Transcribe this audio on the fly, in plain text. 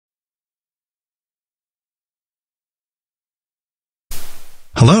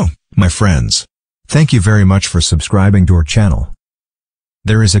Hello, my friends. Thank you very much for subscribing to our channel.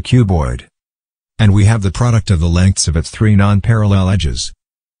 There is a cuboid. And we have the product of the lengths of its three non-parallel edges,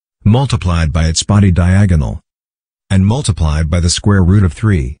 multiplied by its body diagonal, and multiplied by the square root of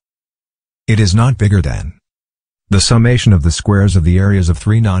 3. It is not bigger than the summation of the squares of the areas of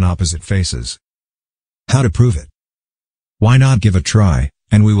three non-opposite faces. How to prove it? Why not give a try,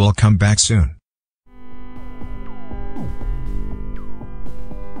 and we will come back soon.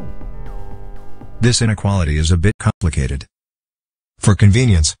 This inequality is a bit complicated. For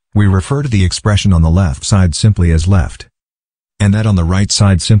convenience, we refer to the expression on the left side simply as left, and that on the right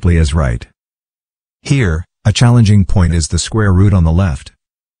side simply as right. Here, a challenging point is the square root on the left.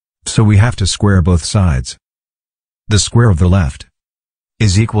 So we have to square both sides. The square of the left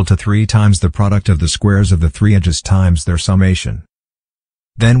is equal to 3 times the product of the squares of the three edges times their summation.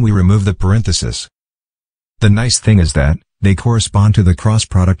 Then we remove the parenthesis. The nice thing is that they correspond to the cross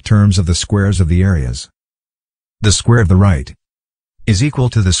product terms of the squares of the areas. The square of the right is equal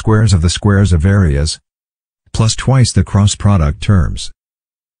to the squares of areas, plus twice the cross product terms.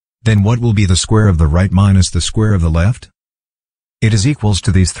 Then what will be the square of the right minus the square of the left? It is equals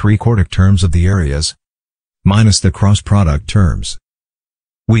to these 3/4 terms of the areas, minus the cross product terms.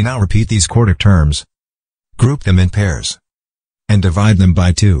 We now repeat these quartic terms, group them in pairs, and divide them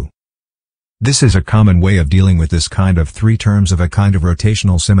by 2. This is a common way of dealing with this kind of 3 terms of a kind of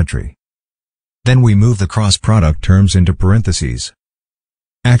rotational symmetry. Then we move the cross product terms into parentheses.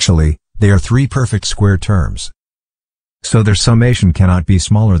 Actually, they are 3 perfect square terms, so their summation cannot be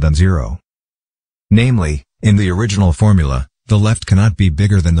smaller than 0. Namely, in the original formula, the left cannot be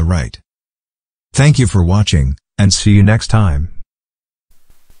bigger than the right. Thank you for watching, and see you next time.